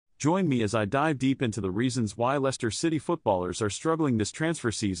Join me as I dive deep into the reasons why Leicester City footballers are struggling this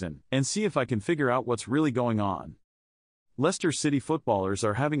transfer season, and see if I can figure out what's really going on. Leicester City footballers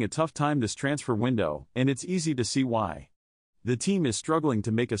are having a tough time this transfer window, and it's easy to see why. The team is struggling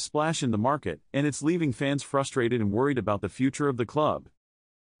to make a splash in the market, and it's leaving fans frustrated and worried about the future of the club.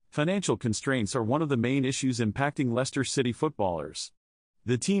 Financial constraints are one of the main issues impacting Leicester City footballers.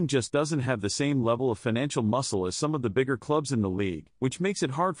 The team just doesn't have the same level of financial muscle as some of the bigger clubs in the league, which makes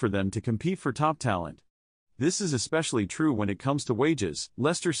it hard for them to compete for top talent. This is especially true when it comes to wages.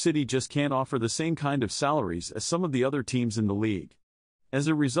 Leicester City just can't offer the same kind of salaries as some of the other teams in the league. As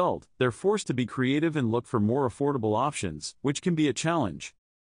a result, they're forced to be creative and look for more affordable options, which can be a challenge.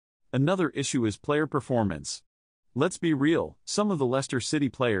 Another issue is player performance. Let's be real, some of the Leicester City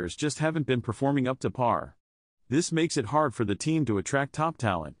players just haven't been performing up to par. This makes it hard for the team to attract top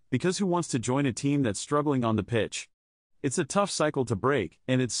talent, because who wants to join a team that's struggling on the pitch? It's a tough cycle to break,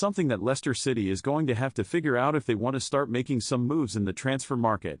 and it's something that Leicester City is going to have to figure out if they want to start making some moves in the transfer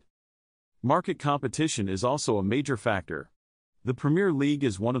market. Market competition is also a major factor. The Premier League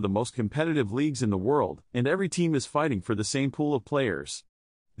is one of the most competitive leagues in the world, and every team is fighting for the same pool of players.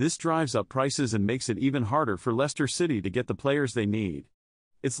 This drives up prices and makes it even harder for Leicester City to get the players they need.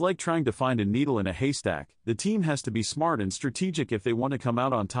 It's like trying to find a needle in a haystack. The team has to be smart and strategic if they want to come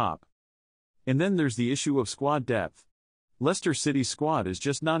out on top. And then there's the issue of squad depth. Leicester City's squad is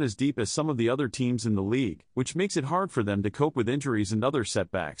just not as deep as some of the other teams in the league, which makes it hard for them to cope with injuries and other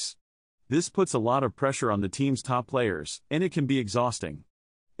setbacks. This puts a lot of pressure on the team's top players, and it can be exhausting.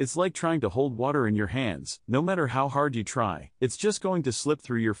 It's like trying to hold water in your hands. No matter how hard you try, it's just going to slip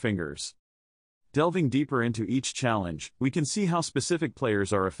through your fingers. Delving deeper into each challenge, we can see how specific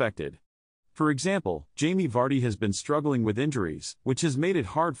players are affected. For example, Jamie Vardy has been struggling with injuries, which has made it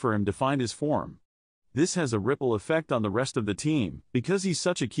hard for him to find his form. This has a ripple effect on the rest of the team, because he's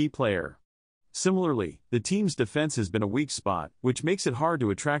such a key player. Similarly, the team's defense has been a weak spot, which makes it hard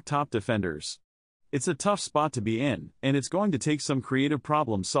to attract top defenders. It's a tough spot to be in, and it's going to take some creative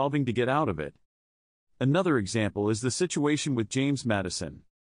problem solving to get out of it. Another example is the situation with James Maddison.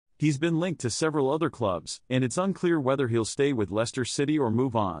 He's been linked to several other clubs, and it's unclear whether he'll stay with Leicester City or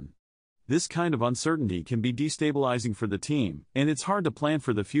move on. This kind of uncertainty can be destabilizing for the team, and it's hard to plan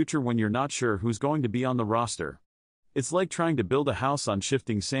for the future when you're not sure who's going to be on the roster. It's like trying to build a house on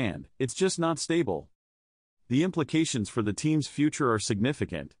shifting sand. It's just not stable. The implications for the team's future are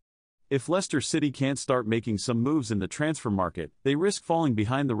significant. If Leicester City can't start making some moves in the transfer market, they risk falling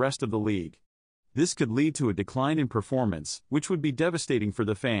behind the rest of the league. This could lead to a decline in performance, which would be devastating for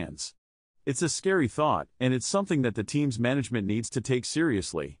the fans. It's a scary thought, and it's something that the team's management needs to take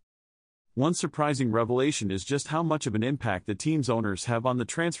seriously. One surprising revelation is just how much of an impact the team's owners have on the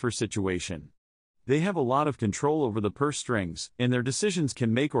transfer situation. They have a lot of control over the purse strings, and their decisions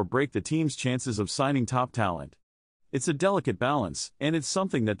can make or break the team's chances of signing top talent. It's a delicate balance, and it's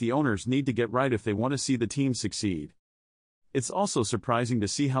something that the owners need to get right if they want to see the team succeed. It's also surprising to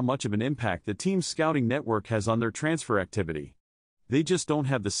see how much of an impact the team's scouting network has on their transfer activity. They just don't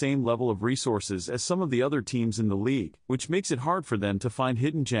have the same level of resources as some of the other teams in the league, which makes it hard for them to find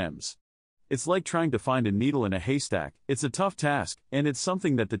hidden gems. It's like trying to find a needle in a haystack. It's a tough task, and it's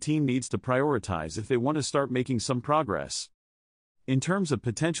something that the team needs to prioritize if they want to start making some progress. In terms of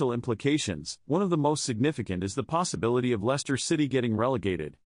potential implications, one of the most significant is the possibility of Leicester City getting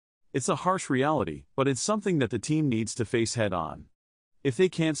relegated. It's a harsh reality, but it's something that the team needs to face head-on. If they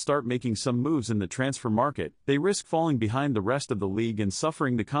can't start making some moves in the transfer market, they risk falling behind the rest of the league and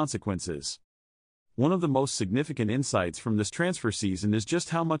suffering the consequences. One of the most significant insights from this transfer season is just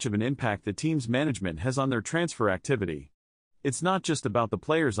how much of an impact the team's management has on their transfer activity. It's not just about the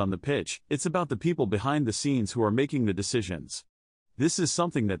players on the pitch, it's about the people behind the scenes who are making the decisions. This is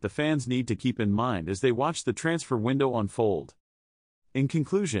something that the fans need to keep in mind as they watch the transfer window unfold. In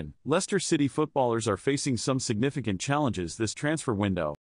conclusion, Leicester City footballers are facing some significant challenges this transfer window.